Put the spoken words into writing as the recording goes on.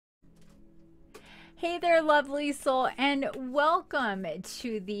Hey there, lovely soul, and welcome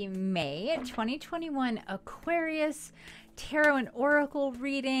to the May 2021 Aquarius Tarot and Oracle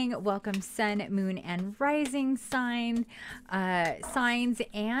reading. Welcome Sun, Moon, and Rising signs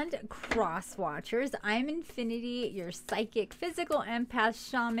and cross watchers. I'm Infiniti, your psychic, physical empath,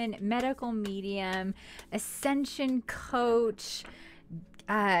 shaman, medical medium, ascension coach,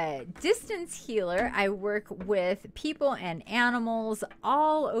 distance healer. I work with people and animals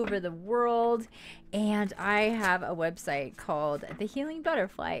all over the world, and I have a website called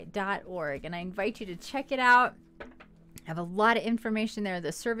thehealingbutterfly.org, and I invite you to check it out. I have a lot of information there,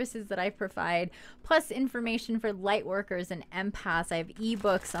 the services that I provide, plus information for light workers and empaths. I have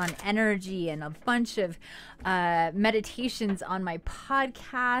ebooks on energy and a bunch of meditations on my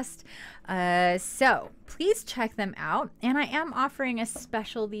podcast. So please check them out. And I am offering a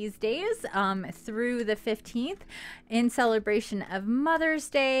special these days through the 15th in celebration of Mother's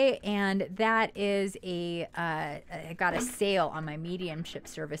Day. And that is I got a sale on my mediumship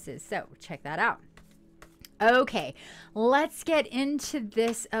services. So check that out. Okay, let's get into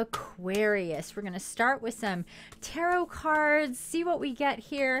this Aquarius. We're going to start with some tarot cards, see what we get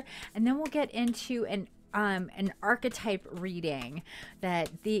here, and then we'll get into an archetype reading that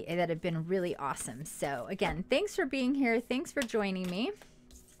have been really awesome. So again, thanks for being here. Thanks for joining me.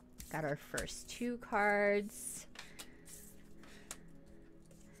 Got our first two cards.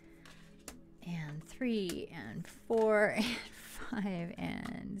 And 3 and 4 and 5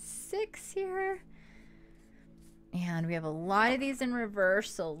 and 6 here. And we have a lot of these in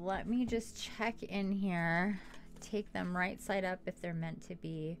reverse, so let me just check in here. Take them right side up if they're meant to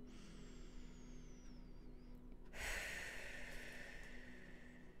be.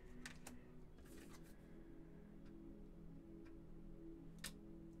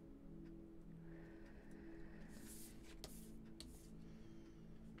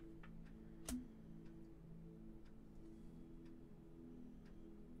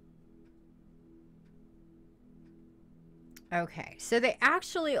 Okay, so they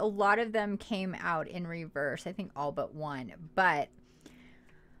actually, a lot of them came out in reverse. I think all but one, but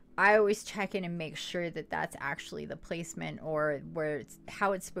I always check in and make sure that that's actually the placement or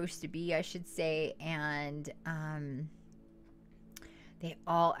how it's supposed to be, I should say. And they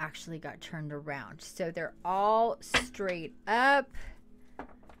all actually got turned around. So they're all straight up.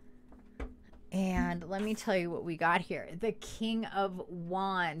 And let me tell you what we got here. The King of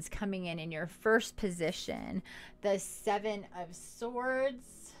Wands coming in your first position. The 7 of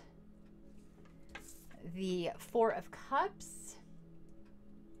Swords. The 4 of Cups.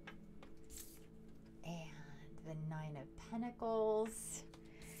 And the 9 of Pentacles.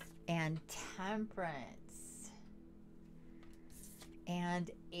 And Temperance.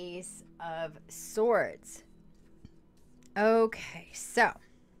 And Ace of Swords. Okay, so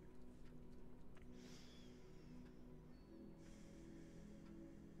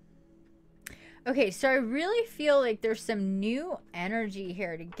okay, so I really feel like there's some new energy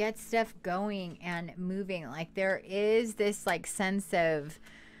here to get stuff going and moving. Like there is this like sense of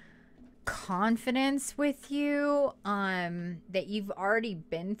confidence with you that you've already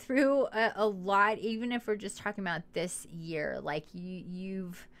been through a lot, even if we're just talking about this year. Like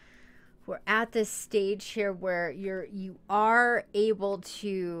we're at this stage here where you are able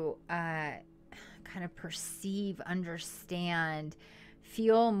to kind of perceive, understand,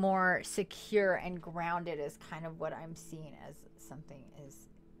 feel more secure and grounded is kind of what I'm seeing as something is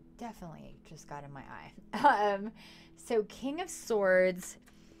definitely just got in my eye. So King of Swords,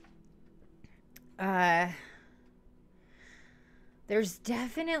 there's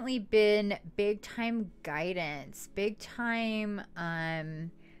definitely been big time guidance, big time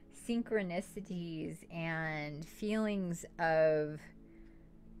synchronicities and feelings of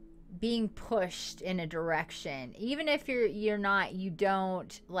being pushed in a direction, even if you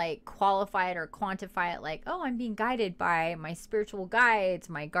don't like qualify it or quantify it like, oh, I'm being guided by my spiritual guides,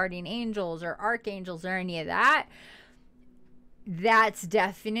 my guardian angels or archangels or any of that. That's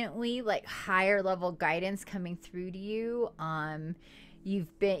definitely like higher level guidance coming through to you.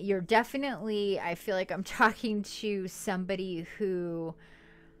 You're definitely, I feel like I'm talking to somebody who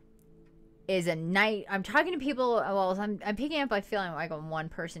is a night. I'm talking to people. Well, I'm picking up. I feel like I'm one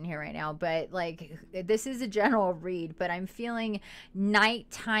person here right now, but like this is a general read. But I'm feeling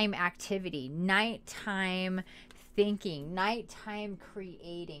nighttime activity, nighttime thinking, nighttime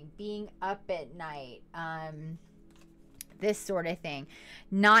creating, being up at night. This sort of thing,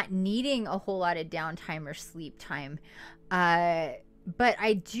 not needing a whole lot of downtime or sleep time. But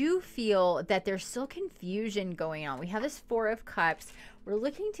I do feel that there's still confusion going on. We have this 4 of Cups. We're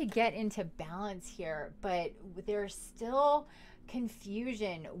looking to get into balance here, but there's still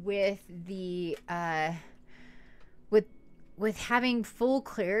confusion with the with having full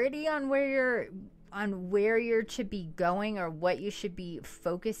clarity on where you're to be going, or what you should be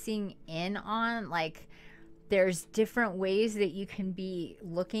focusing in on. Like, there's different ways that you can be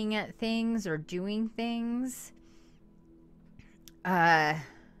looking at things or doing things.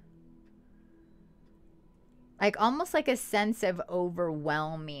 Like almost like a sense of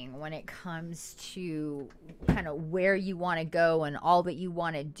overwhelming when it comes to kind of where you want to go and all that you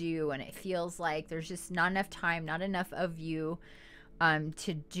want to do. And it feels like there's just not enough time, not enough of you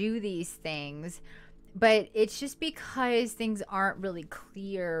to do these things. But it's just because things aren't really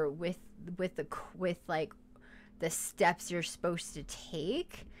clear with like the steps you're supposed to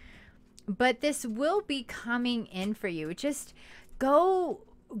take. But this will be coming in for you. Just go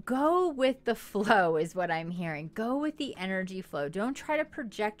with the flow is what I'm hearing. Go with the energy flow. Don't try to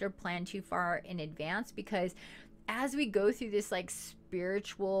project or plan too far in advance, because as we go through this like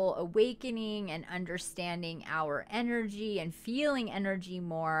spiritual awakening and understanding our energy and feeling energy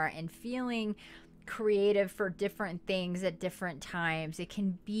more and feeling creative for different things at different times, it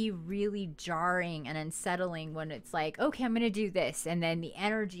can be really jarring and unsettling when it's like, okay, I'm going to do this, and then the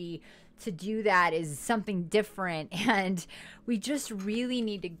energy to do that is something different. And we just really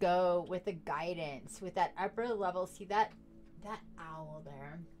need to go with the guidance, with that upper level. See that owl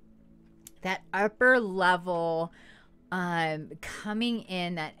there, that upper level coming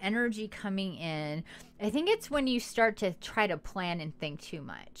in, that energy coming in. I think it's when you start to try to plan and think too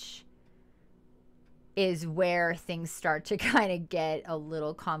much is where things start to kind of get a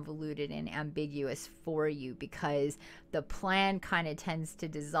little convoluted and ambiguous for you, because the plan kind of tends to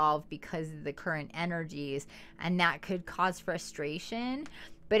dissolve because of the current energies, and that could cause frustration.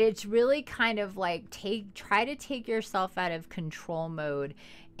 But it's really kind of like try to take yourself out of control mode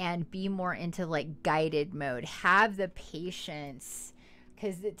and be more into like guided mode. Have the patience,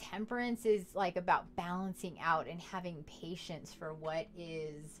 because the temperance is like about balancing out and having patience for what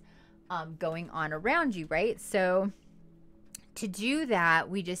is going on around you, right? So to do that,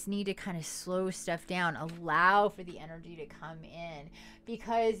 we just need to kind of slow stuff down, allow for the energy to come in,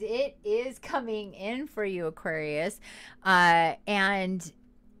 because it is coming in for you, Aquarius. And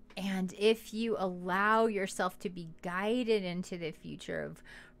if you allow yourself to be guided into the future of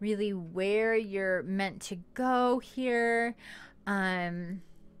really where you're meant to go here,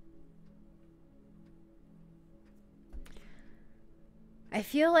 I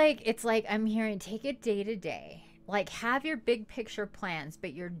feel like it's like I'm hearing, take it day to day. Like, have your big picture plans,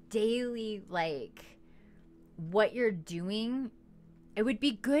 but your daily, like, what you're doing, it would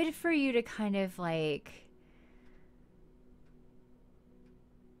be good for you to kind of like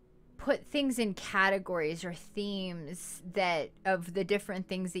put things in categories or themes that of the different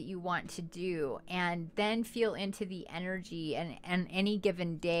things that you want to do, and then feel into the energy and any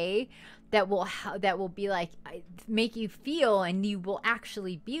given day that will be like make you feel, and you will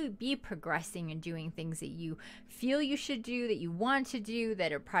actually be progressing and doing things that you feel you should do, that you want to do,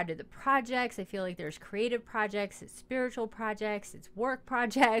 that are part of the projects. I feel like there's creative projects, it's spiritual projects, it's work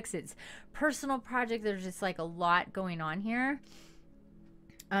projects, it's personal projects. There's just like a lot going on here.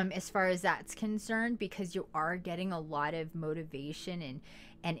 As far as that's concerned, because you are getting a lot of motivation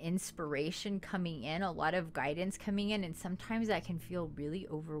and inspiration coming in, a lot of guidance coming in, and sometimes that can feel really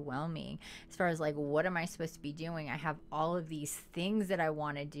overwhelming as far as like, what am I supposed to be doing? I have all of these things that I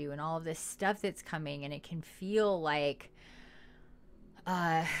want to do and all of this stuff that's coming, and it can feel like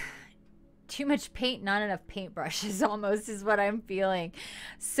too much paint, not enough paintbrushes almost is what I'm feeling,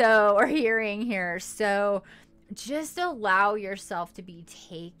 so, or hearing here. So just allow yourself to be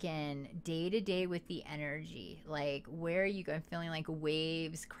taken day to day with the energy. Like, where are you going? Feeling like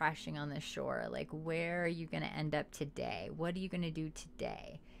waves crashing on the shore. Like, where are you going to end up today? What are you going to do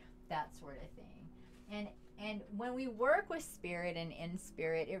today? That sort of thing. And when we work with spirit and in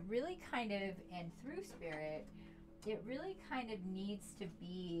spirit, it really kind of, and through spirit, it really kind of needs to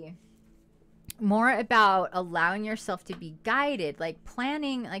be more about allowing yourself to be guided, like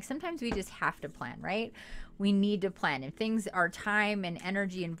planning. Like, sometimes we just have to plan, right? We need to plan, and things, our time and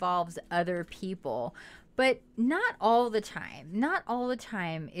energy involves other people, but not all the time. Not all the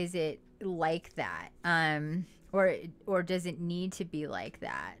time is it like that, or does it need to be like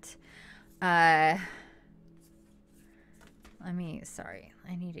that? Sorry,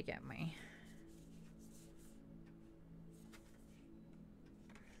 I need to get my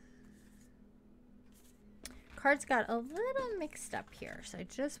cards got a little mixed up here, so I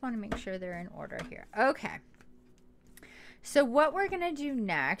just want to make sure they're in order here. Okay. So what we're going to do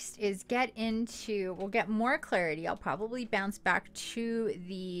next is we'll get more clarity. I'll probably bounce back to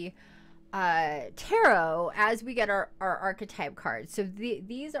the tarot as we get our archetype cards. So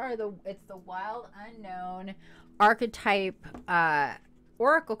these are it's the Wild Unknown Archetype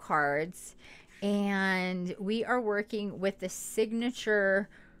Oracle cards, and we are working with the signature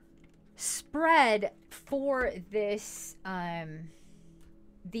spread for this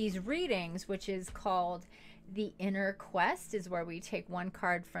these readings, which is called the Inner Quest, is where we take one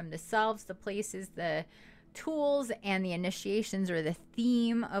card from the selves, the places, the tools, and the initiations, or the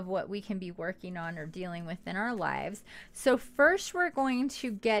theme of what we can be working on or dealing with in our lives. So first we're going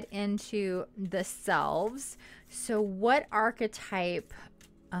to get into the selves. So what archetype,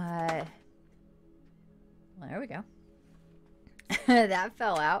 there we go. That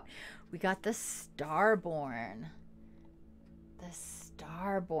fell out. We got the Starborn. The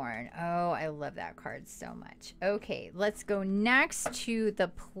Starborn. Oh, I love that card so much. Okay, let's go next to the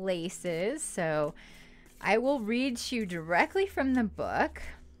places. So I will read to you directly from the book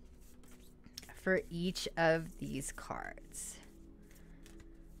for each of these cards.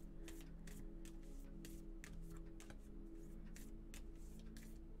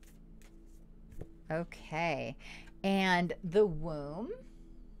 Okay, and the womb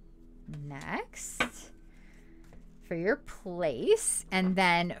next for your place. And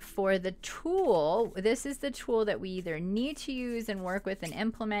then for the tool, this is the tool that we either need to use and work with and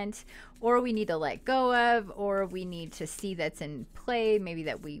implement, or we need to let go of, or we need to see that's in play, maybe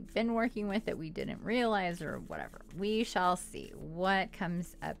that we've been working with that we didn't realize, or whatever. We shall see what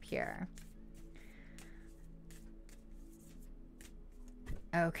comes up here.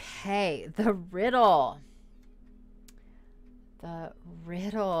 Okay, the riddle. The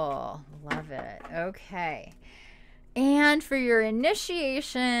riddle. Love it. Okay. And for your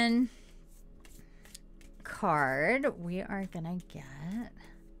initiation card, we are going to get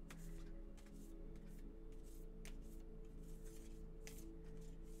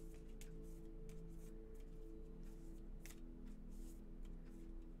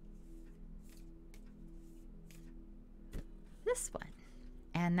this one.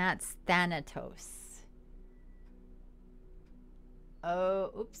 And that's Thanatos. Oh,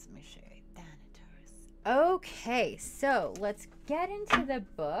 oops, let me show you. Thanatos. Okay, so let's get into the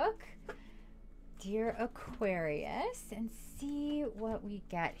book, dear Aquarius, and see what we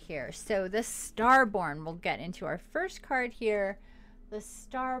get here. So the Starborn, we'll get into our first card here. The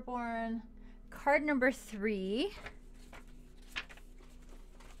Starborn, card number 3.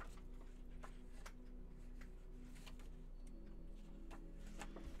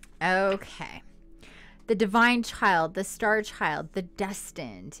 Okay. The divine child, the star child, the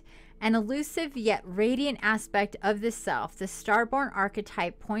destined, an elusive yet radiant aspect of the self, the starborn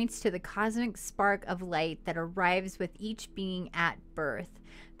archetype points to the cosmic spark of light that arrives with each being at birth.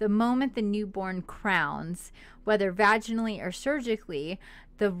 The moment the newborn crowns, whether vaginally or surgically,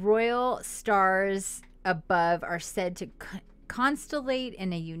 the royal stars above are said to constellate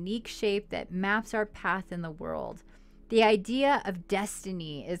in a unique shape that maps our path in the world. The idea of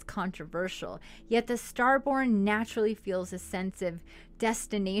destiny is controversial, yet the starborn naturally feels a sense of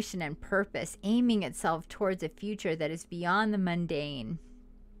destination and purpose, aiming itself towards a future that is beyond the mundane.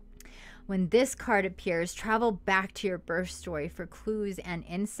 When this card appears, travel back to your birth story for clues and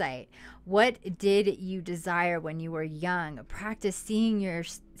insight. What did you desire when you were young? Practice seeing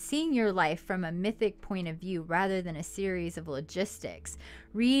your life from a mythic point of view rather than a series of logistics.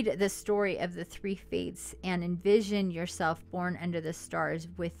 Read the story of the 3 fates and envision yourself born under the stars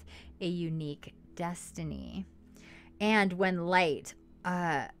with a unique destiny. And when light,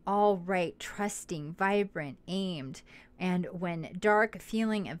 all right, trusting, vibrant, aimed, and when dark,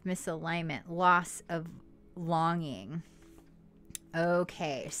 feeling of misalignment, loss of longing.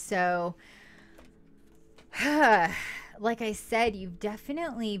 Okay, so like I said, you've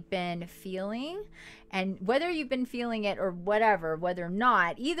definitely been feeling, and whether you've been feeling it or whatever, whether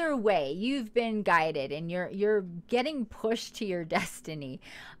not, either way, you've been guided and you're getting pushed to your destiny.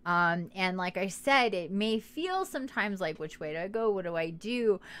 And like I said, it may feel sometimes like, which way do I go? What do I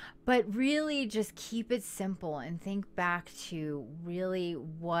do? But really just keep it simple and think back to really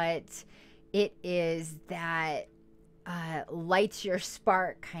what it is that lights your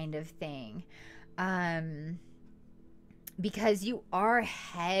spark, kind of thing. Because you are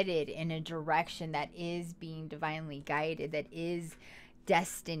headed in a direction that is being divinely guided, that is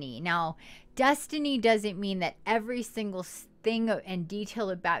destiny. Now, destiny doesn't mean that every single thing and detail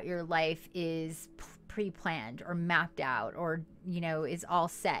about your life is pre-planned or mapped out or, you know, is all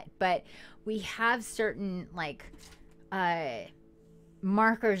set. But we have certain, like,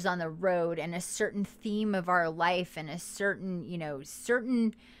 markers on the road and a certain theme of our life and a certain, you know,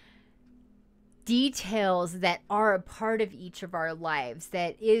 certain details that are a part of each of our lives,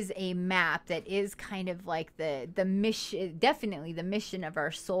 that is a map, that is kind of like the mission, definitely the mission of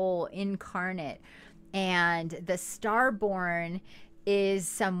our soul incarnate. And the starborn is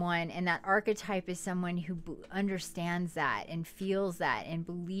someone, and that archetype is someone who understands that and feels that and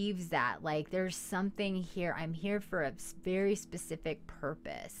believes that, like, there's something here, I'm here for a very specific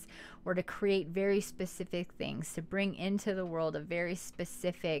purpose, or to create very specific things, to bring into the world a very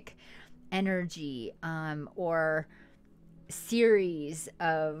specific energy, or series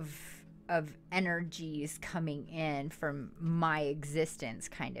of energies coming in from my existence,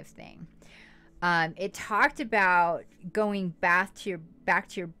 kind of thing. It talked about going back to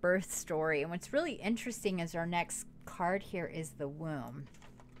your birth story. And what's really interesting is our next card here is the womb.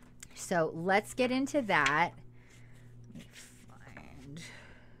 So let's get into that. Let me find.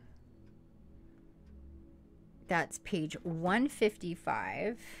 That's page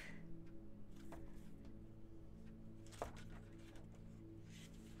 155.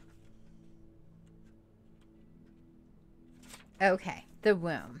 Okay, the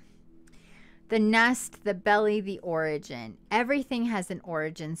womb. The nest, the belly, the origin. Everything has an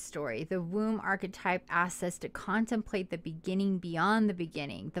origin story. The womb archetype asks us to contemplate the beginning beyond the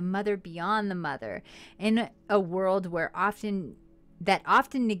beginning, the mother beyond the mother, in a world where often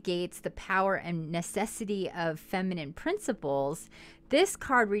negates the power and necessity of feminine principles. This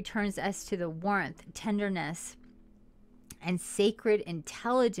card returns us to the warmth, tenderness, and sacred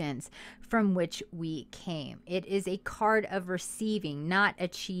intelligence from which we came. It is a card of receiving, not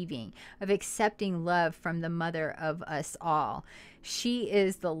achieving, of accepting love from the mother of us all. She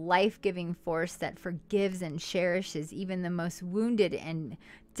is the life-giving force that forgives and cherishes even the most wounded and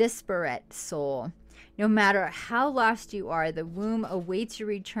disparate soul. No matter how lost you are, the womb awaits your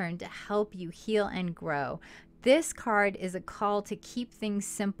return to help you heal and grow. This card is a call to keep things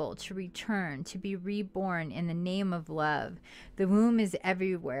simple, to return, to be reborn in the name of love. The womb is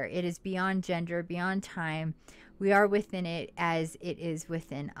everywhere. It is beyond gender, beyond time. We are within it as it is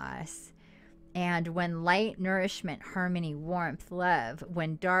within us. And when light, nourishment, harmony, warmth, love,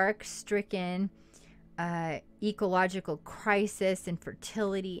 when dark, stricken, ecological crisis,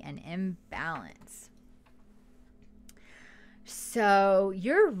 infertility, and imbalance. So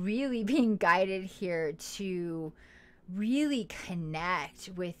you're really being guided here to really connect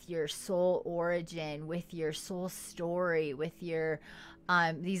with your soul origin, with your soul story, with your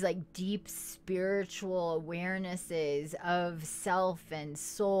these like deep spiritual awarenesses of self and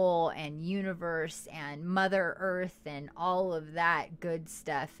soul and universe and Mother Earth and all of that good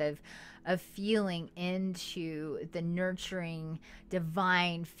stuff of feeling into the nurturing,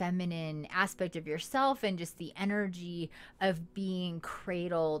 divine, feminine aspect of yourself, and just the energy of being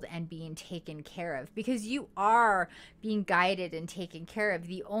cradled and being taken care of, because you are being guided and taken care of.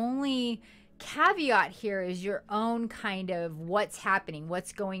 The only caveat here is your own kind of what's happening,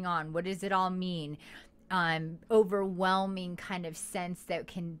 what's going on, what does it all mean, overwhelming kind of sense that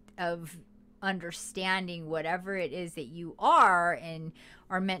can of understanding whatever it is that you are and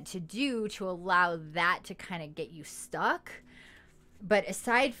are meant to do, to allow that to kind of get you stuck. But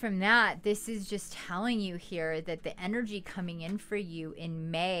aside from that, this is just telling you here that the energy coming in for you in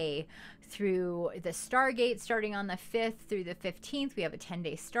May through the Stargate, starting on the 5th through the 15th, we have a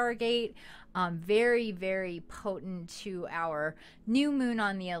 10-day Stargate, very, very potent, to our new moon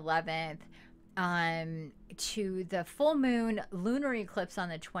on the 11th, to the full moon lunar eclipse on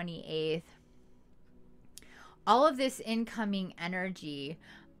the 28th. All of this incoming energy,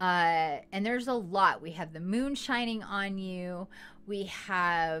 and there's a lot. We have the moon shining on you. We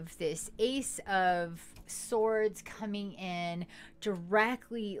have this Ace of Swords coming in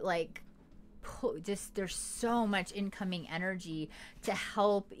directly, like, just there's so much incoming energy to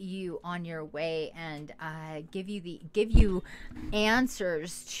help you on your way and give you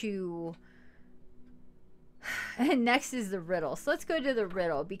answers to. And next is the riddle. So let's go to the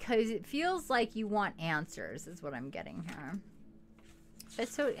riddle, because it feels like you want answers is what I'm getting here. But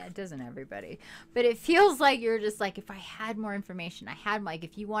so it doesn't everybody, but it feels like you're just like, if I had more information, I had, like,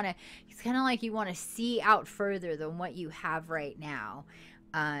 if you want to, it's kind of like you want to see out further than what you have right now,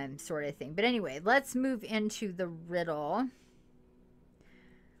 sort of thing. But anyway, let's move into the riddle.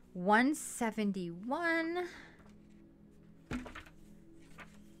 171.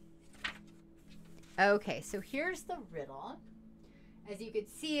 Okay, so here's the riddle. As you can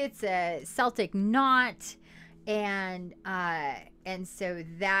see, it's a Celtic knot, and so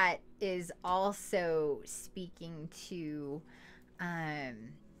that is also speaking to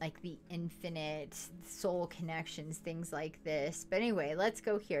like the infinite soul connections, things like this. But anyway, let's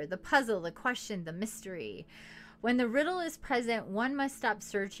go here. The puzzle, the question, the mystery. When the riddle is present, one must stop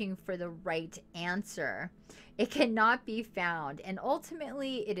searching for the right answer. It cannot be found, and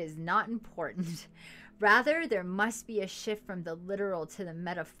ultimately it is not important. Rather, there must be a shift from the literal to the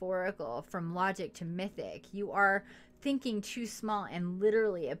metaphorical, from logic to mythic. You are thinking too small and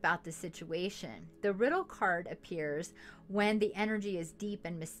literally about the situation. The riddle card appears when the energy is deep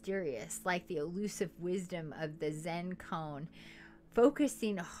and mysterious, like the elusive wisdom of the Zen cone.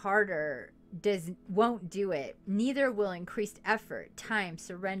 Focusing harder won't do it. Neither will increased effort. Time,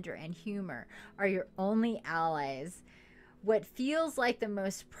 surrender, and humor are your only allies. What feels like the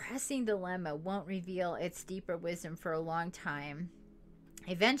most pressing dilemma won't reveal its deeper wisdom for a long time.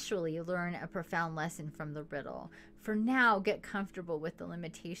 Eventually, you learn a profound lesson from the riddle. For now, get comfortable with the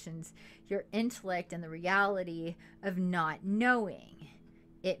limitations, your intellect, and the reality of not knowing.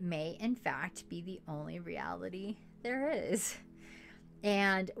 It may, in fact, be the only reality there is.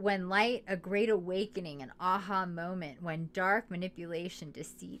 And when light, a great awakening, an aha moment. When dark, manipulation,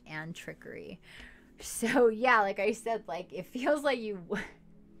 deceit, and trickery. So yeah, like I said, like it feels like you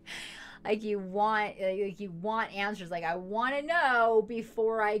want answers. Like, I want to know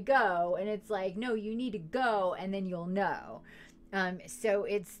before I go, and it's like, no, you need to go and then you'll know. So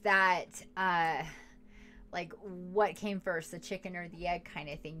it's that like, what came first, the chicken or the egg kind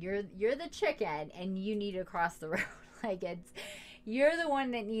of thing. You're the chicken and you need to cross the road. Like, you're the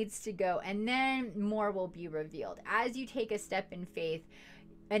one that needs to go, and then more will be revealed as you take a step in faith.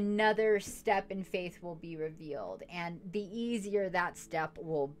 Another step in faith will be revealed, and the easier that step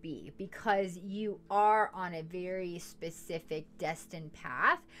will be, because you are on a very specific destined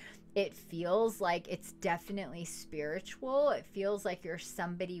path. It feels like it's definitely spiritual. It feels like you're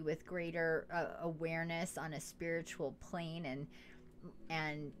somebody with greater awareness on a spiritual plane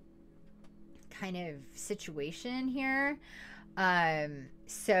and kind of situation here.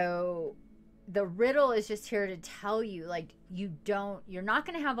 So the riddle is just here to tell you, like, you're not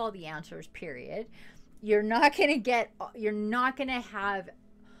going to have all the answers, period. You're not going to have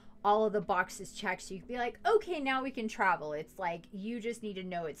all of the boxes checked. So you can be like, okay, now we can travel. It's like, you just need to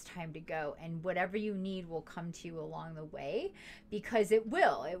know it's time to go. And whatever you need will come to you along the way, because it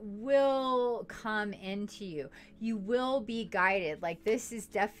will come into you. You will be guided. Like, this is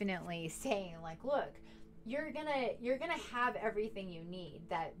definitely saying, like, look, you're gonna have everything you need.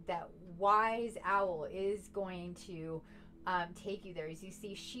 That wise owl is going to take you there. As you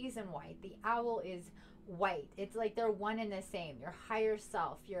see, she's in white, the owl is white. It's like they're one and the same. Your higher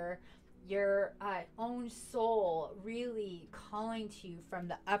self, your own soul, really calling to you from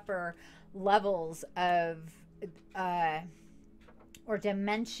the upper levels of or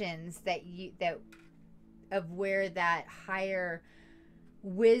dimensions of where that higher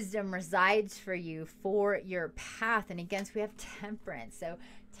wisdom resides for you, for your path. And again, we have temperance. So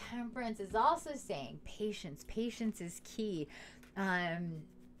temperance is also saying patience. Patience is key.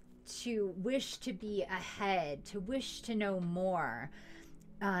 To wish to be ahead, to wish to know more,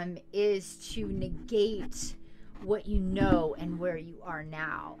 is to negate what you know and where you are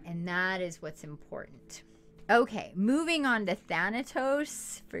now. And that is what's important. Okay, moving on to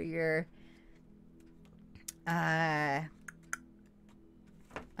Thanatos for your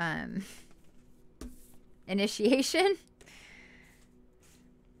initiation.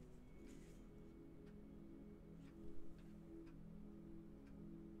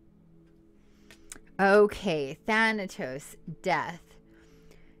 Okay, Thanatos, death.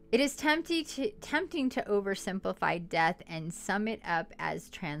 It is tempting to oversimplify death and sum it up as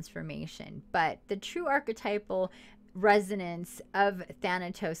transformation, but the true archetypal resonance of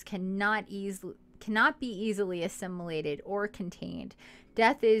Thanatos cannot be easily assimilated or contained.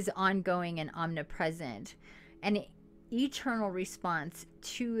 Death is ongoing and omnipresent, an eternal response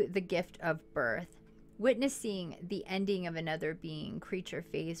to the gift of birth. Witnessing the ending of another being, creature,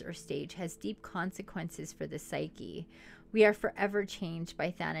 phase, or stage has deep consequences for the psyche. We are forever changed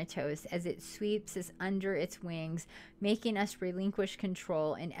by Thanatos as it sweeps us under its wings, making us relinquish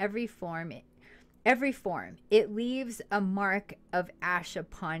control in every form. It leaves a mark of ash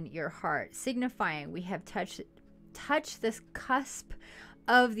upon your heart, signifying we have touched this cusp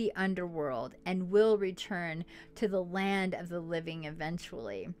of the underworld and will return to the land of the living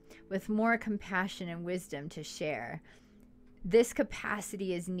eventually, with more compassion and wisdom to share. This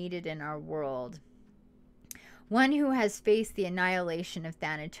capacity is needed in our world. One who has faced the annihilation of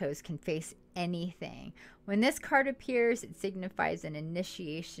Thanatos can face anything. When this card appears, it signifies an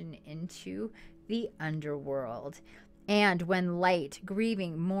initiation into the underworld. And when light,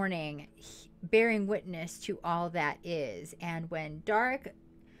 grieving, mourning, bearing witness to all that is. And when dark,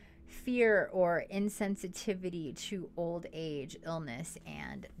 fear or insensitivity to old age, illness,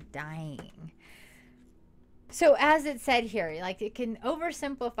 and dying. So as it said here, like it can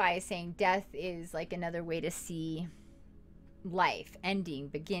oversimplify saying death is like another way to see life, ending,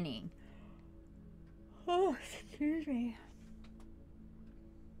 beginning. Oh, excuse me.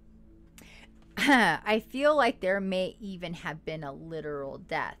 I feel like there may even have been a literal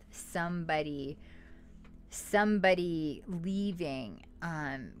death. Somebody leaving,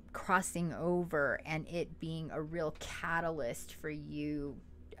 crossing over, and it being a real catalyst for you,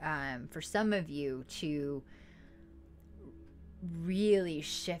 for some of you to really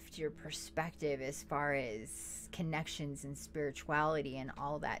shift your perspective as far as connections and spirituality and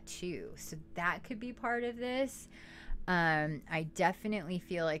all that too. So that could be part of this. I definitely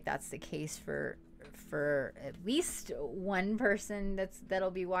feel like that's the case for at least one person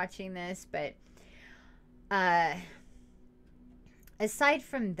that'll be watching this. But aside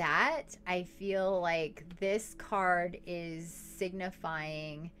from that, I feel like this card is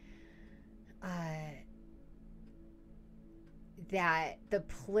signifying that the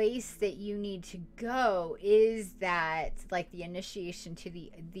place that you need to go is that, like, the initiation to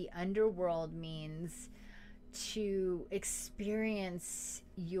the underworld means to experience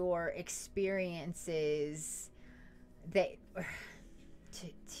your experiences, that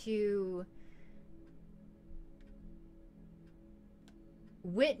to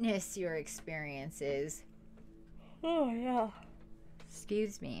witness your experiences. Oh yeah,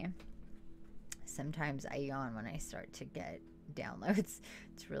 excuse me, sometimes I yawn when I start to get downloads.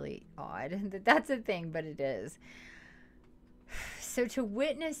 It's really odd that that's a thing, but it is. So to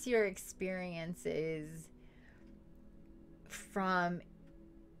witness your experiences from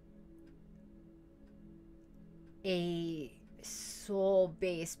a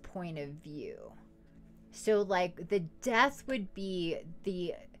soul-based point of view. So like the death would be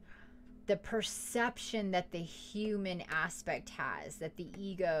the perception that the human aspect has, that the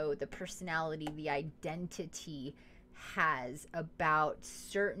ego, the personality, the identity has about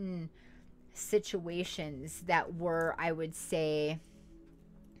certain situations that were, I would say,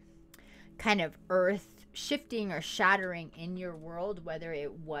 kind of earth shifting or shattering in your world, whether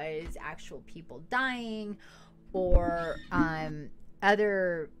it was actual people dying or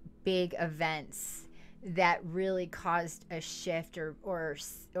other big events that really caused a shift, or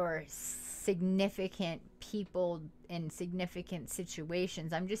significant people in significant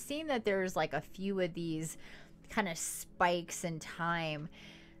situations. I'm just seeing that there's like a few of these kind of spikes in time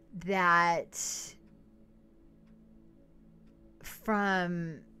that,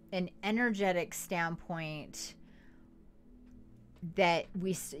 from an energetic standpoint, that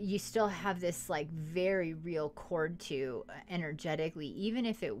you still have this like very real cord to energetically, even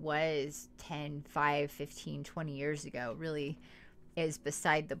if it was 10, 5, 15, 20 years ago, really is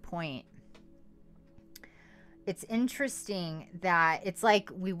beside the point. It's interesting that it's like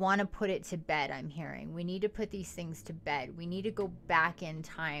we want to put it to bed. I'm hearing we need to put these things to bed. We need to go back in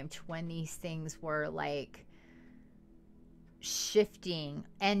time to when these things were like shifting,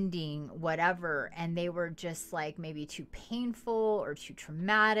 ending, whatever, and they were just like maybe too painful or too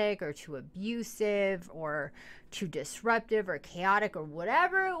traumatic or too abusive or too disruptive or chaotic or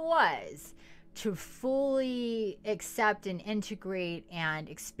whatever it was, to fully accept and integrate and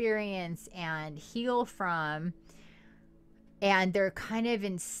experience and heal from. And they're kind of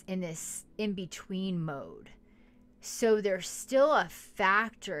in this in-between mode. So there's still a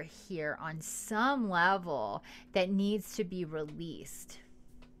factor here on some level that needs to be released.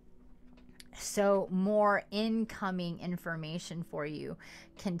 So more incoming information for you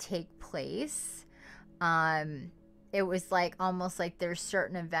can take place. It was like almost like there's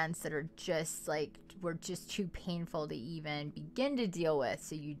certain events that are just like were just too painful to even begin to deal with,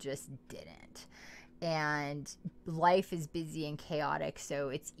 so you just didn't. And life is busy and chaotic, so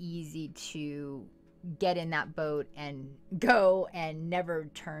it's easy to get in that boat and go and never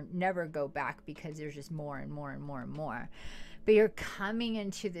go back, because there's just more and more and more and more. But you're coming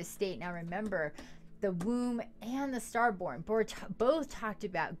into this state. Now remember, the womb and the starborn both talked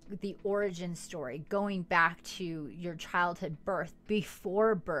about the origin story, going back to your childhood birth,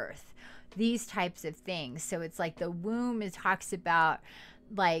 before birth, these types of things. So it's like the womb talks about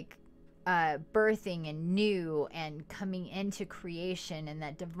like birthing and new and coming into creation and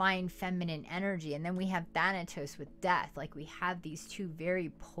that divine feminine energy. And then we have Thanatos with death. Like we have these two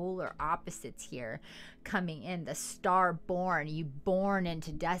very polar opposites here coming in. The star born, you born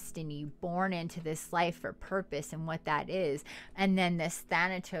into destiny, you born into this life for purpose and what that is. And then this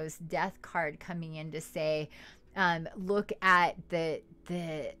Thanatos death card coming in to say, look at the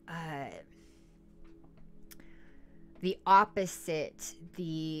the opposite,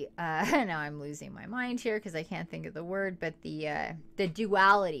 the now I'm losing my mind here because I can't think of the word, but the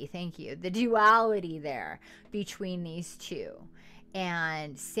duality, thank you, the duality there between these two,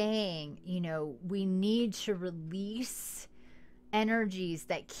 and saying, you know, we need to release energies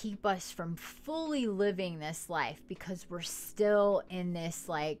that keep us from fully living this life because we're still in this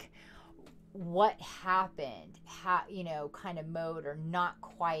like what happened, how, you know, kind of mode, or not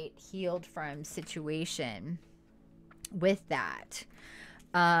quite healed from situation with that.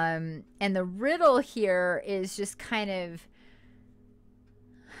 And the riddle here is just kind of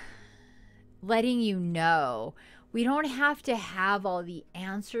letting you know we don't have to have all the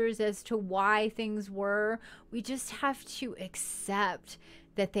answers as to why things were. We just have to accept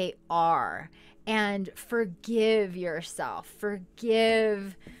that they are, and forgive yourself.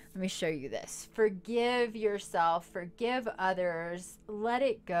 Forgive, let me show you this. Forgive yourself, forgive others, let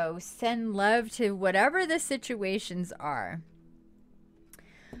it go, send love to whatever the situations are.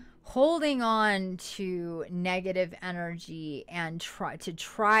 Holding on to negative energy and try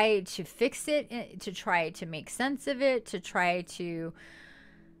to fix it, to try to make sense of it, to try to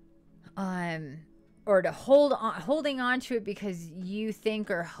or to holding on to it because you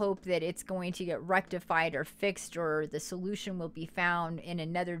think or hope that it's going to get rectified or fixed, or the solution will be found in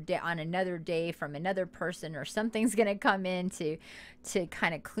another day, on another day, from another person, or something's going to come in to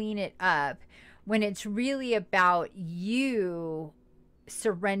kind of clean it up, when it's really about you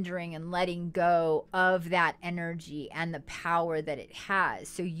surrendering and letting go of that energy and the power that it has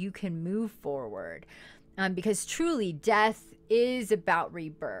so you can move forward. Because truly death is about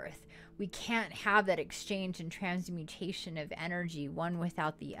rebirth. We can't have that exchange and transmutation of energy, one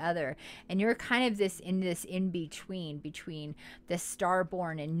without the other. And you're kind of this in between the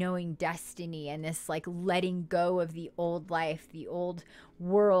starborn and knowing destiny, and this like letting go of the old life, the old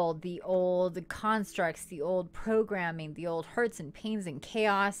world, the old constructs, the old programming, the old hurts and pains and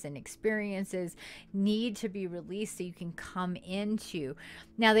chaos and experiences need to be released so you can come into.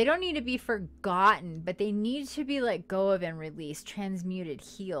 Now, they don't need to be forgotten, but they need to be let go of and released, transmuted,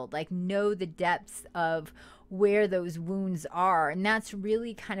 healed, like know the depths of where those wounds are. And that's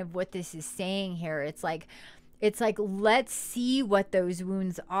really kind of what this is saying here. It's like let's see what those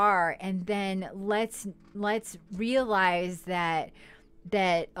wounds are, and then let's realize that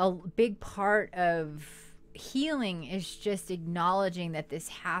a big part of healing is just acknowledging that this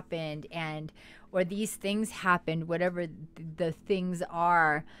happened, or these things happened, whatever the things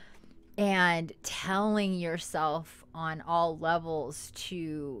are, and telling yourself on all levels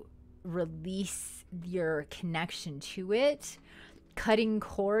to release your connection to it. Cutting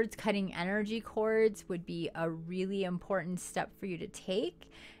cords, cutting energy cords would be a really important step for you to take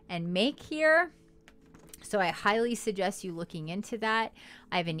and make here. So I highly suggest you looking into that.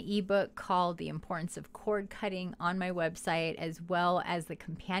 I have an ebook called The Importance of Cord Cutting on my website, as well as the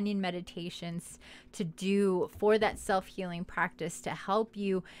companion meditations to do for that self-healing practice to help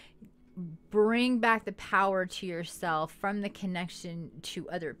you bring back the power to yourself from the connection to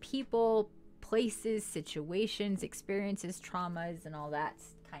other people, places, situations, experiences, traumas, and all that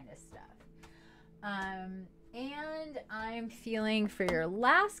kind of stuff. And I'm feeling for your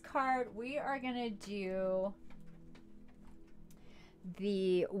last card, we are going to do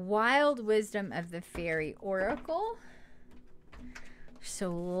the Wild Wisdom of the Faery Oracle. So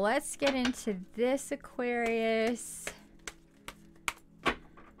let's get into this, Aquarius.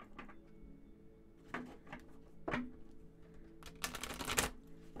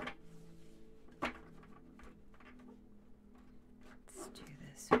 Let's do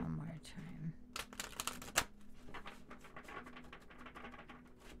this one more time.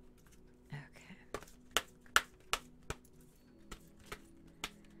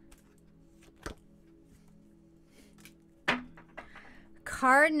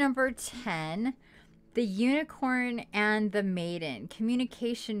 Card number 10, the Unicorn and the Maiden.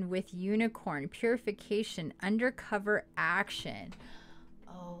 Communication with Unicorn, purification, undercover action.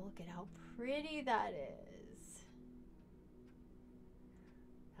 Oh, look at how pretty that is.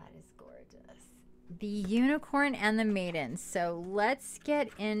 That is gorgeous. The Unicorn and the Maiden. So let's get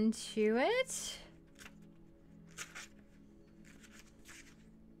into it.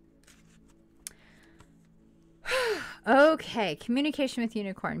 Okay, communication with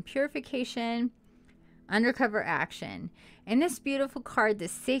Unicorn, purification, undercover action. In this beautiful card, the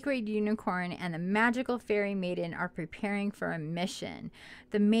sacred unicorn and the magical fairy maiden are preparing for a mission.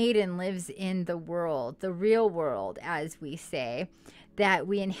 The maiden lives in the world, the real world, as we say, that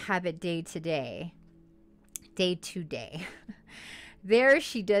we inhabit day to day. There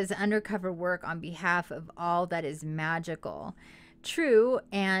she does undercover work on behalf of all that is magical, true,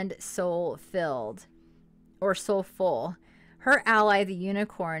 and soul-filled. or soulful. Her ally, the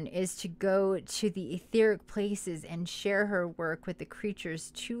unicorn, is to go to the etheric places and share her work with the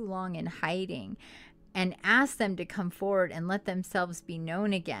creatures too long in hiding, and ask them to come forward and let themselves be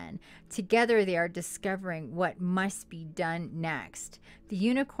known again. Together they are discovering what must be done next. The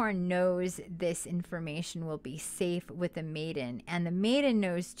unicorn knows this information will be safe with the maiden, and the maiden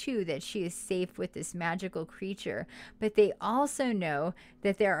knows too that she is safe with this magical creature, but they also know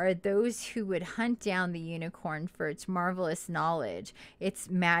that there are those who would hunt down the unicorn for its marvelous knowledge, its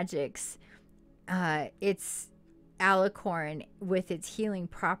magics, its alicorn with its healing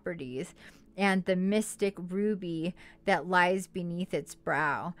properties, and the mystic ruby that lies beneath its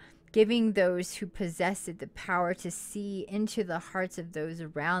brow, giving those who possess it the power to see into the hearts of those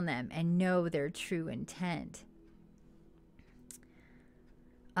around them and know their true intent.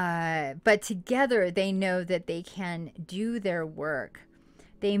 But together they know that they can do their work.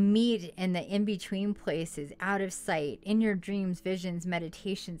 They meet in the in-between places, out of sight, in your dreams, visions,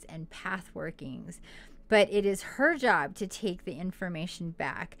 meditations, and path workings. But it is her job to take the information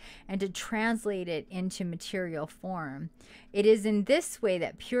back and to translate it into material form. It is in this way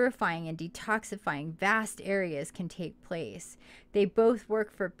that purifying and detoxifying vast areas can take place. They both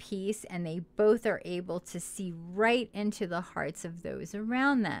work for peace, and they both are able to see right into the hearts of those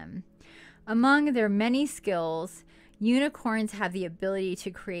around them. Among their many skills, unicorns have the ability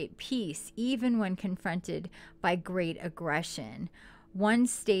to create peace even when confronted by great aggression. One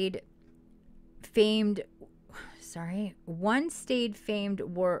stayed famed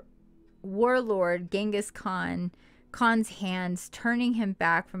warlord Genghis Khan's hands, turning him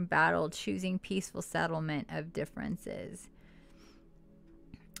back from battle, choosing peaceful settlement of differences.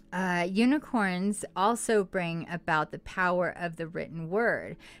 Unicorns also bring about the power of the written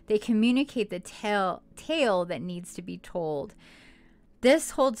word. They communicate the tale that needs to be told.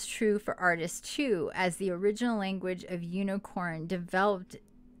 This holds true for artists too, as the original language of unicorn developed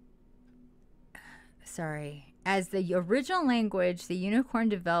as the original language the unicorn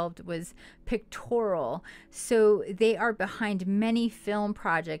developed was pictorial, so they are behind many film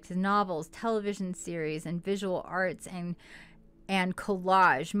projects, novels, television series, and visual arts and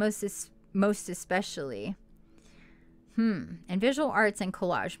collage, most especially. And visual arts and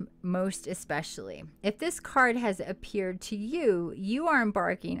collage most especially. If this card has appeared to you, you are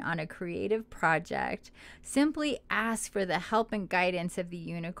embarking on a creative project. Simply ask for the help and guidance of the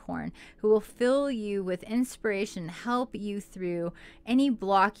unicorn, who will fill you with inspiration, help you through any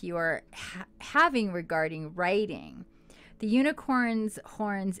block you are having regarding writing. The unicorn's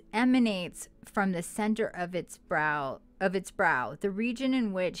horns emanates from the center of its brow, the region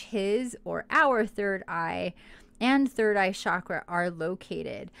in which his or our third eye and third eye chakra are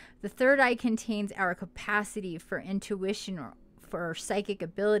located. The third eye contains our capacity for intuition, or for psychic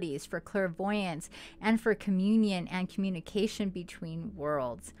abilities, for clairvoyance, and for communion and communication between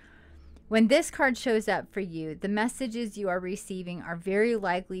worlds. When this card shows up for you, the messages you are receiving are very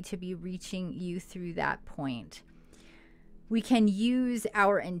likely to be reaching you through that point. We can use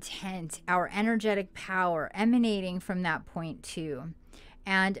our intent, our energetic power emanating from that point too,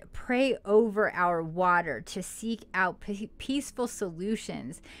 and pray over our water to seek out peaceful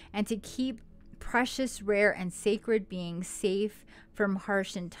solutions and to keep precious, rare, and sacred beings safe from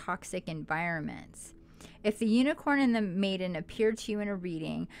harsh and toxic environments. If the unicorn and the maiden appear to you in a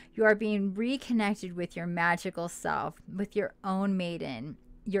reading, you are being reconnected with your magical self, with your own maiden,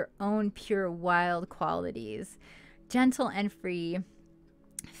 your own pure wild qualities, gentle and free,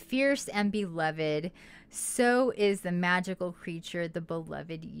 fierce and beloved. So is the magical creature, the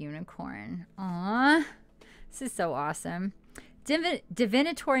beloved unicorn. Aww, this is so awesome.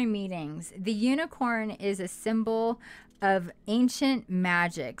 Divinatory meanings. The unicorn is a symbol of ancient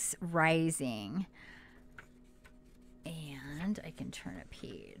magics rising. And I can turn a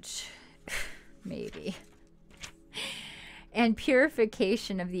page, maybe. And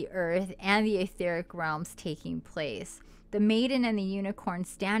purification of the earth and the etheric realms taking place. The maiden and the unicorn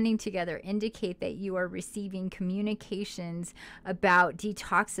standing together indicate that you are receiving communications about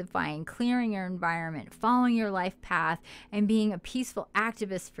detoxifying, clearing your environment, following your life path, and being a peaceful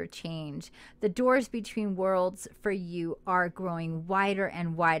activist for change. The doors between worlds for you are growing wider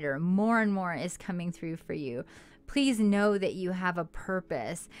and wider. More and more is coming through for you. Please know that you have a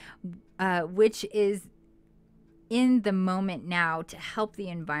purpose, which is in the moment now to help the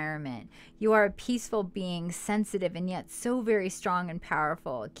environment. You are a peaceful being, sensitive and yet so very strong and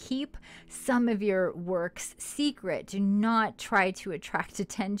powerful. Keep some of your works secret. Do not try to attract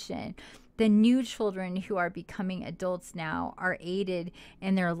attention. The new children who are becoming adults now are aided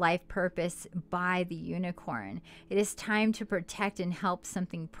in their life purpose by the unicorn. It is time to protect and help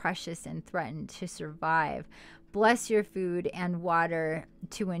something precious and threatened to survive. Bless your food and water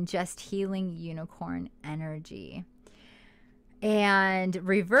to ingest healing unicorn energy. And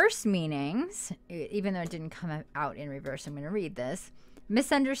reverse meanings, even though it didn't come out in reverse, I'm going to read this.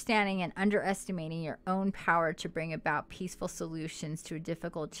 Misunderstanding and underestimating your own power to bring about peaceful solutions to a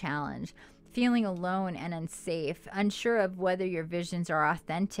difficult challenge. Feeling alone and unsafe, unsure of whether your visions are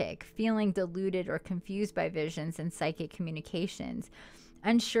authentic, feeling deluded or confused by visions and psychic communications,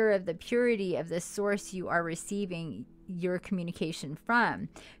 unsure of the purity of the source you are receiving your communication from,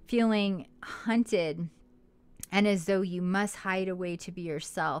 feeling hunted and as though you must hide away to be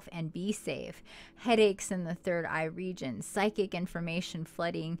yourself and be safe, headaches in the third eye region, psychic information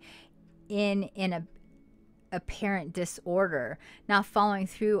flooding in a apparent disorder, not following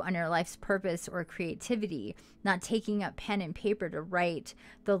through on your life's purpose or creativity, not taking up pen and paper to write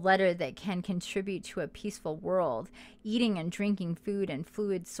the letter that can contribute to a peaceful world, eating and drinking food and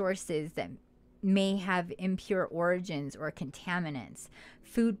fluid sources that may have impure origins or contaminants.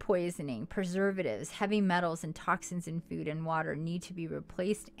 Food poisoning, preservatives, heavy metals, and toxins in food and water need to be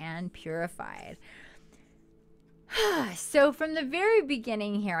replaced and purified. So from the very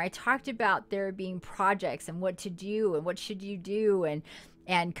beginning here, I talked about there being projects and what to do and what should you do,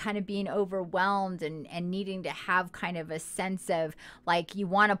 and kind of being overwhelmed and needing to have kind of a sense of like you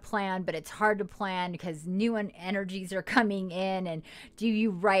want to plan, but it's hard to plan because new energies are coming in. And do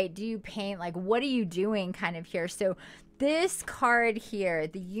you write? Do you paint? Like, what are you doing kind of here? So this card here,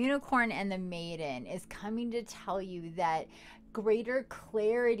 the unicorn and the maiden, is coming to tell you that greater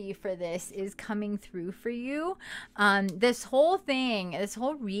clarity for this is coming through for you. This whole thing, this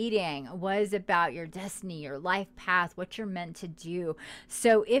whole reading was about your destiny, your life path, what you're meant to do.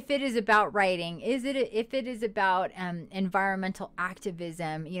 So if it is about writing, if it is about environmental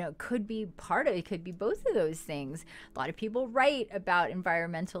activism, you know, it could be part of it, could be both of those things. A lot of people write about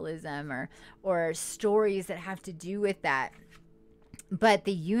environmentalism or stories that have to do with that. But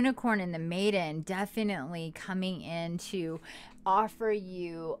the unicorn and the maiden definitely coming in to offer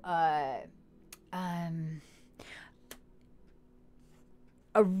you a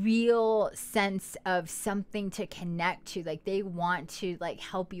real sense of something to connect to. Like they want to like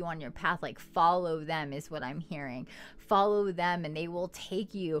help you on your path, like follow them is what I'm hearing. Follow them and they will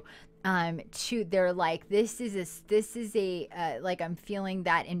take you to, they're like, this is a like I'm feeling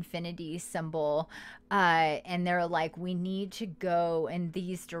that infinity symbol, and they're like, we need to go in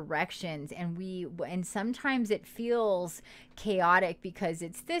these directions, and sometimes it feels chaotic because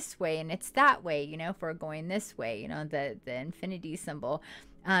it's this way and it's that way, you know, if we're going this way, you know, the infinity symbol.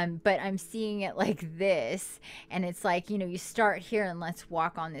 But I'm seeing it like this, and it's like, you know, you start here and let's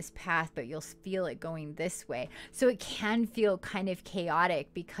walk on this path, but you'll feel it going this way. So it can feel kind of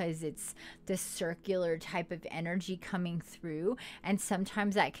chaotic because it's the circular type of energy coming through. And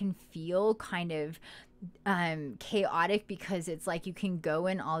sometimes that can feel kind of chaotic because it's like you can go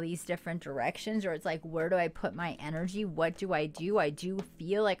in all these different directions, or it's like, where do I put my energy? What do? I do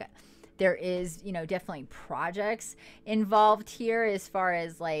feel like there is, you know, definitely projects involved here as far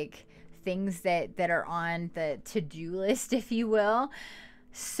as like things that are on the to-do list, if you will.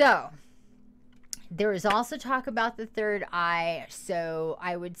 So there is also talk about the third eye. So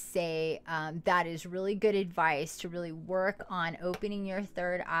I would say that is really good advice to really work on opening your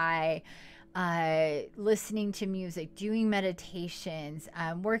third eye, listening to music, doing meditations,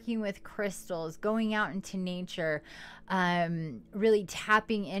 working with crystals, going out into nature, really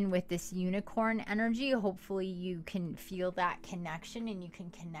tapping in with this unicorn energy. Hopefully you can feel that connection and you can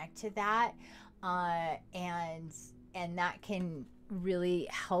connect to that, and that can really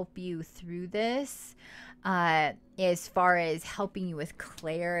help you through this, as far as helping you with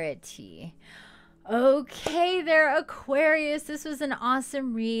clarity. Okay there, Aquarius, this was an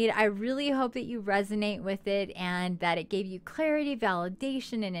awesome read. I really hope that you resonate with it and that it gave you clarity,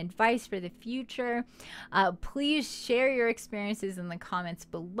 validation, and advice for the future. Please share your experiences in the comments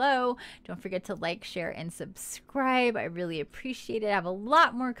below. Don't forget to like, share, and subscribe. I really appreciate it. I have a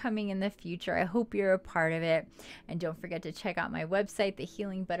lot more coming in the future. I hope you're a part of it. And don't forget to check out my website,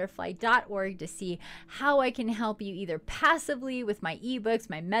 thehealingbutterfly.org, to see how I can help you either passively with my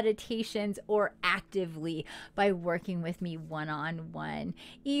ebooks, my meditations, or actively by working with me one-on-one.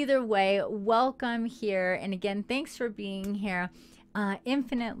 Either way, welcome here. And again, thanks for being here.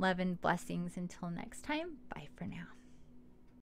 Infinite love and blessings. Until next time, bye for now.